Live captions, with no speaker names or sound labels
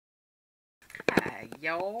Hi,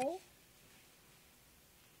 y'all.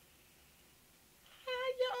 How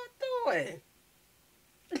y'all doing?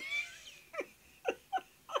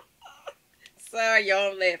 Sorry,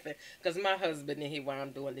 y'all laughing. Because my husband in here while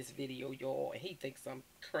I'm doing this video, y'all, and he thinks I'm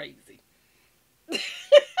crazy.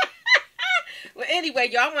 Well, anyway,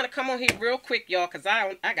 y'all want to come on here real quick, y'all, because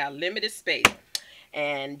I got limited space.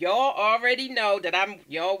 And y'all already know that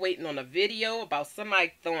y'all waiting on a video about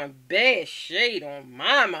somebody throwing bad shade on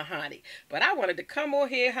mama, honey. But I wanted to come on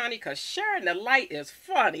here, honey, because sharing the light is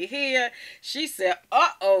funny here. She said,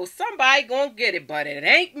 uh-oh, somebody gonna get it, but it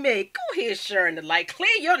ain't me. Go ahead, sharing the light.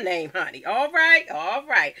 Clear your name, honey. All right? All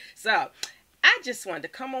right. So, I just wanted to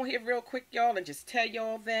come on here real quick, y'all, and just tell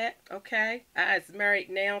y'all that, okay? I is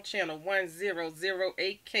married now, channel 100,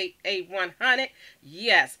 aka 100.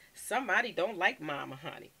 Yes, somebody don't like mama,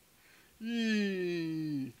 honey.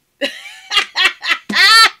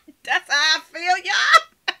 That's how I feel,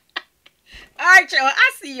 y'all. All right, y'all.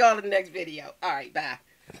 I see y'all in the next video. All right, bye.